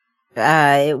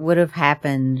 It would have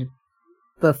happened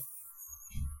before,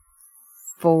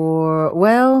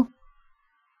 well,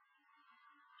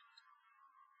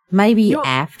 maybe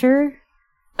after?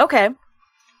 Okay.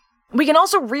 We can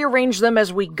also rearrange them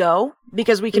as we go,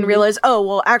 because we can realize, oh,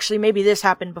 well, actually, maybe this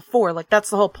happened before. Like, that's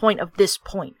the whole point of this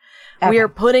point. Okay. We are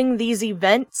putting these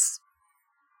events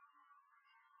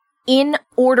in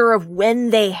order of when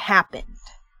they happened.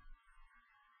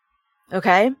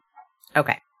 Okay?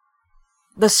 Okay.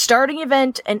 The starting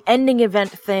event and ending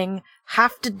event thing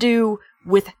have to do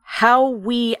with how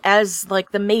we, as,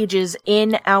 like, the mages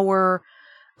in our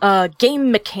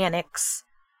game mechanics,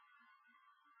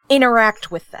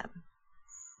 interact with them.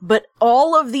 But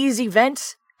all of these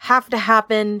events have to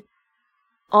happen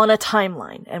on a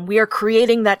timeline, and we are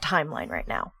creating that timeline right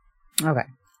now. Okay.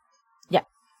 Yeah.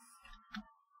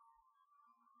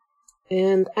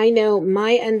 And I know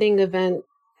my ending event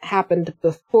happened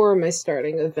before my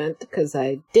starting event, because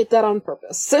I did that on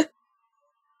purpose.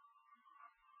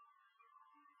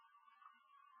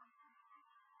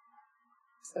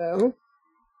 So,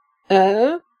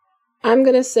 I'm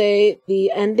gonna say the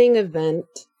ending event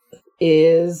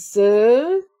is,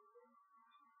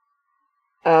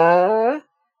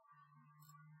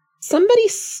 somebody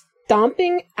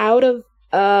stomping out of,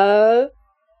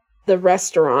 the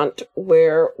restaurant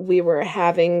where we were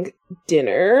having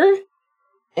dinner,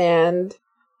 and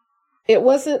it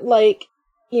wasn't like,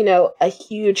 you know, a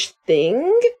huge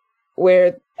thing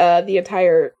where, the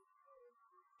entire,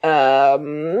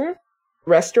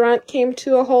 restaurant came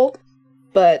to a halt,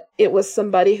 but it was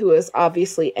somebody who was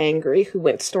obviously angry who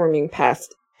went storming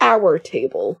past our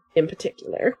table in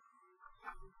particular.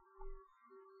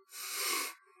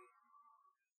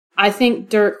 I think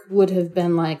Dirk would have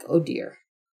been like, oh dear.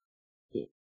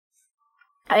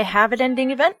 I have an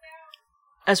ending event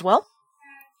as well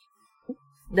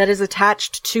that is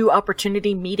attached to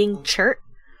Opportunity Meeting Chart.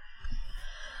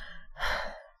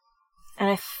 And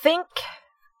I think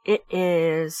it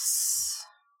is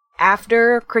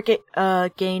after Cricket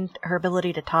gained her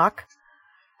ability to talk.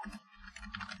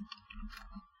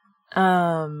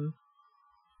 No,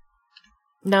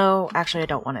 actually I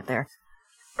don't want it there.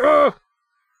 Ugh.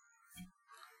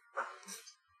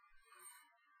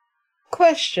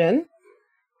 Question.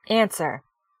 Answer.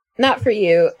 Not for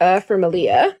you, for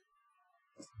Malia.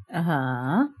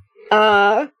 Uh-huh.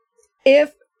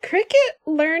 If Cricket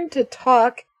learned to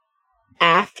talk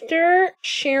after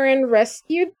Sharon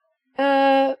rescued,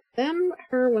 them,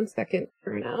 her, 1 second,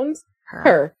 pronouns,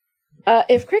 her.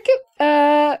 If Cricket,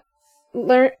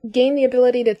 gained the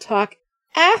ability to talk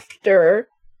after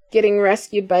getting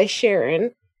rescued by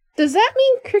Sharon, does that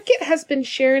mean Cricket has been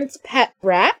Sharon's pet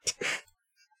rat?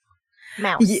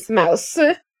 Mouse. Mouse.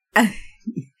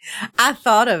 I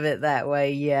thought of it that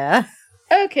way, yeah.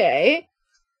 Okay.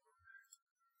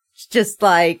 It's just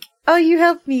like, oh, you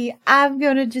helped me. I'm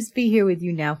gonna just be here with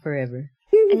you now forever.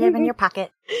 I live in your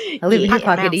pocket. I live in your Pocket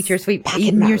pocket, mouse. eat your sweet, Pocket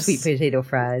eating your mouse. sweet potato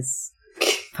fries.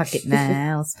 Pocket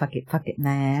mouse, pocket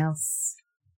mouse.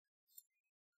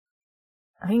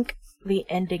 I think the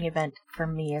ending event for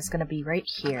me is going to be right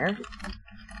here.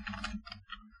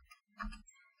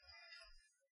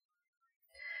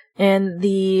 And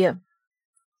the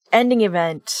ending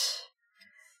event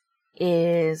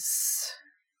is...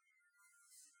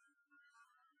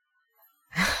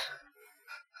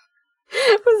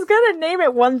 I was gonna name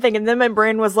it one thing, and then my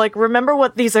brain was like, remember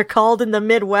what these are called in the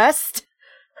Midwest?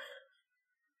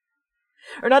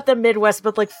 Or not the Midwest,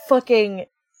 but like fucking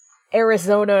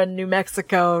Arizona and New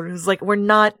Mexico. It's like, we're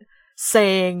not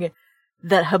saying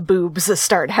that haboobs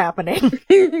start happening.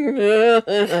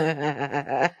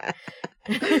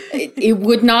 It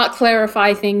would not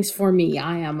clarify things for me,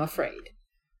 I am afraid.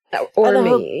 Or And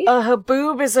me. A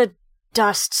haboob is a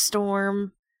dust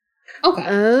storm. Okay.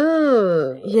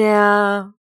 Oh. Yeah.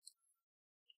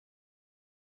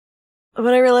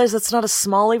 But I realize that's not a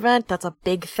small event, that's a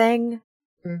big thing.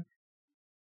 Mm.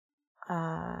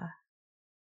 Uh,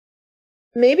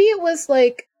 Maybe it was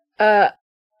like,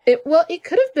 it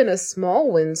could have been a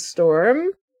small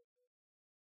windstorm.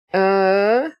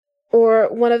 Or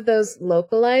one of those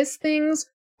localized things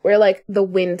where, like, the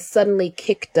wind suddenly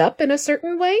kicked up in a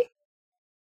certain way?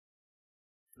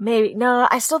 Maybe. No,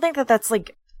 I still think that that's,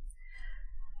 like...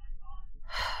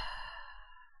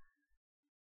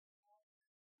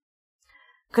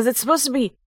 Because it's supposed to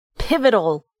be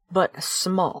pivotal, but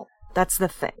small. That's the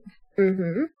thing.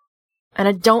 Mm-hmm. And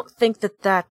I don't think that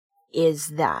that is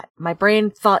that. My brain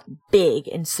thought big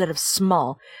instead of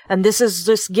small. And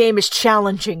this game is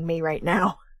challenging me right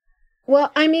now.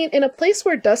 Well, I mean, in a place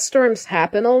where dust storms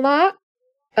happen a lot,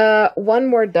 one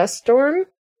more dust storm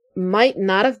might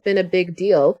not have been a big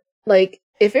deal. Like,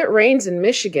 if it rains in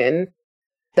Michigan,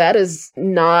 that is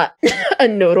not a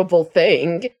notable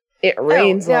thing. It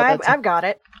rains all the time. I've got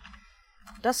it.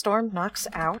 Dust storm knocks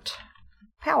out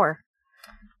power.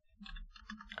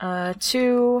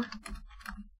 To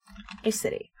a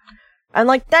city. And,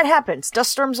 like, that happens.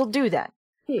 Dust storms will do that.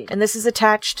 And this is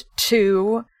attached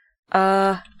to,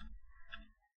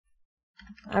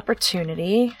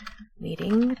 opportunity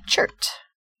meeting Chert.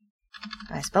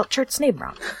 I spelled Chert's name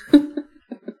wrong.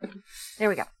 There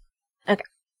we go. Okay.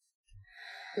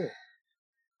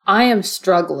 I am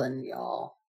struggling,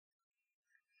 y'all.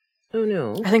 Oh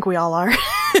no. I think we all are.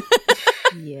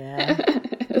 Yeah.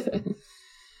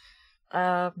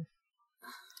 Okay.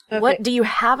 What, do you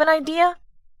have an idea?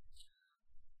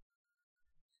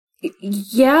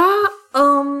 Yeah,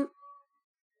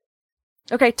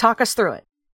 Okay, talk us through it.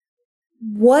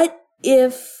 what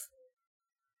if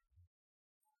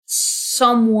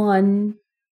someone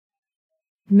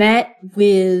met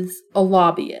with a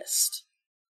lobbyist?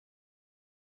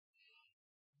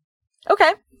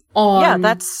 Okay. On Yeah,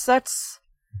 that's...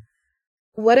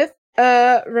 What if,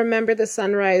 Remember the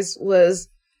Sunrise was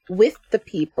with the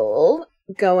people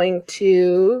going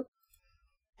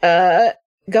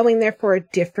there for a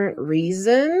different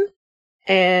reason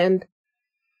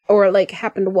or like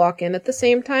happened to walk in at the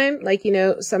same time? Like, you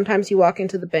know, sometimes you walk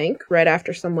into the bank right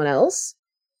after someone else.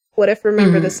 What if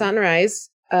Remember the Sunrise,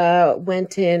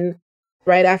 went in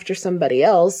right after somebody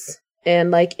else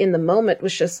and like in the moment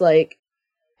was just like,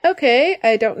 okay,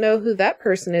 I don't know who that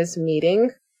person is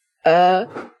meeting,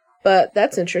 but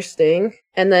that's interesting.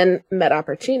 And then met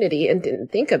opportunity and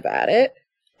didn't think about it.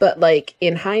 But like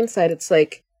in hindsight, it's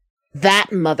like, that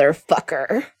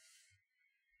motherfucker.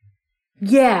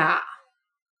 Yeah.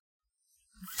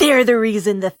 They're the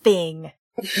reason the thing.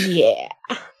 Yeah.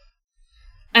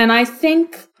 And I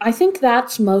think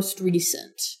that's most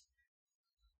recent.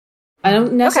 I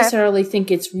don't necessarily think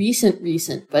it's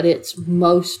recent, but it's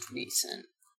most recent.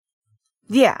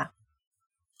 Yeah.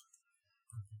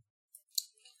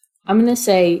 I'm gonna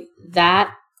say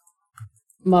that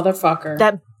motherfucker.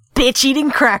 That bitch eating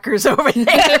crackers over there.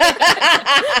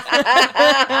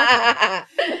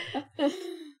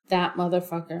 That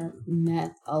motherfucker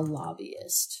met a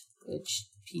lobbyist, which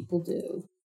people do.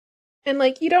 And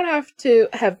like, you don't have to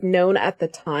have known at the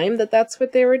time that that's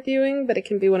what they were doing, but it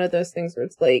can be one of those things where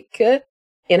it's like,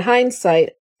 in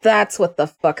hindsight, that's what the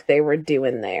fuck they were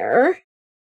doing there.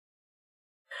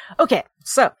 Okay,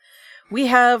 so we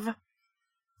have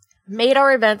made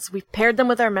our events, we've paired them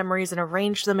with our memories and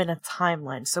arranged them in a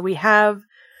timeline. So we have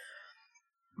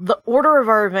the order of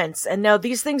our events, and now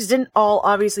these things didn't all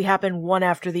obviously happen one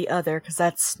after the other, because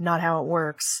that's not how it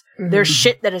works. Mm-hmm. There's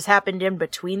shit that has happened in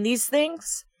between these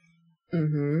things.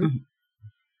 Mm-hmm.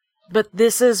 But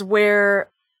this is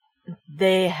where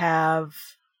they have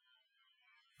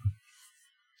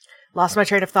lost my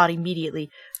train of thought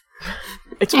immediately.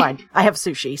 It's fine. I have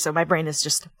sushi, so my brain is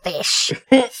just fish.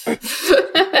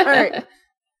 Alright.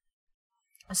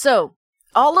 So,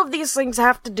 all of these things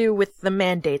have to do with the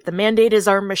mandate. The mandate is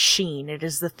our machine. It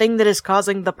is the thing that is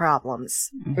causing the problems,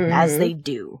 as they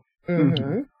do.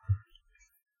 Mm-hmm.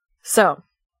 So,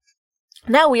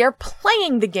 now we are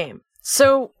playing the game.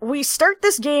 So, we start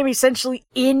this game essentially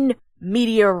in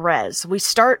media res. We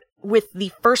start with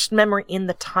the first memory in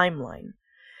the timeline,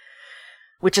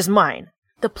 which is mine.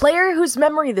 The player whose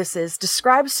memory this is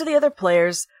describes to the other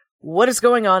players what is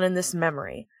going on in this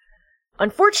memory.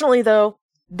 Unfortunately, though,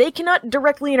 they cannot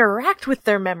directly interact with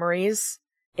their memories.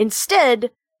 Instead,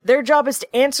 their job is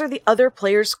to answer the other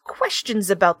player's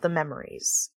questions about the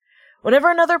memories.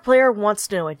 Whenever another player wants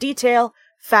to know a detail,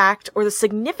 fact, or the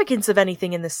significance of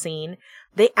anything in the scene,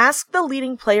 they ask the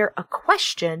leading player a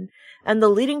question, and the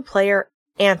leading player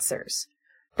answers.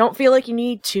 Don't feel like you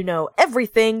need to know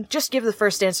everything, just give the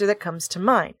first answer that comes to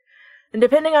mind. And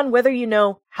depending on whether you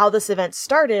know how this event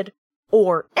started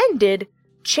or ended,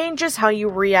 changes how you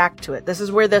react to it. This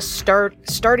is where the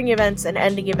starting events and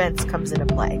ending events comes into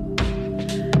play.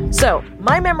 So,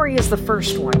 my memory is the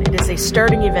first one. It is a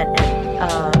starting event ending.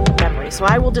 memory. So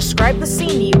I will describe the scene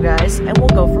to you guys, and we'll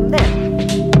go from there.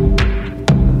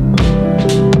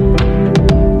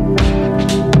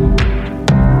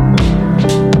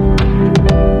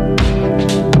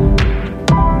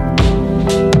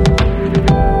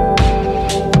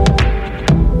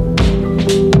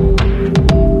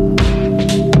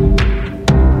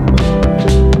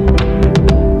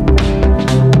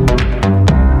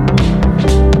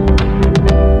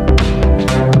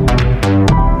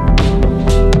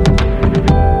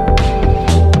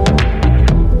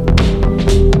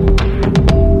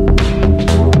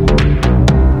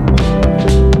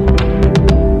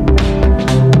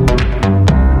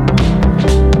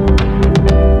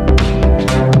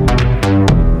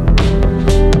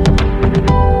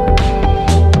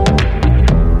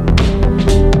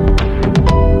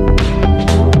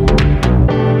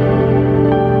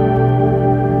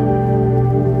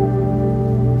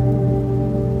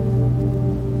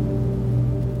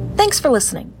 Thanks for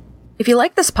listening. If you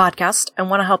like this podcast and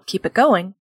want to help keep it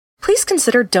going, please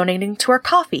consider donating to our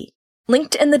Ko-fi,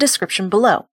 linked in the description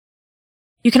below.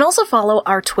 You can also follow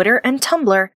our Twitter and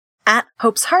Tumblr at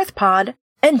Hope's Hearth Pod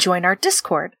and join our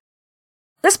Discord.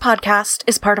 This podcast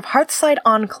is part of Hearthside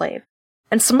Enclave,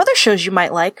 and some other shows you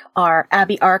might like are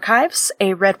Abbey Archives,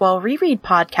 a Redwall reread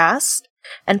podcast,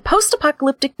 and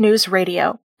Post-Apocalyptic News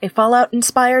Radio, a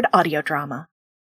Fallout-inspired audio drama.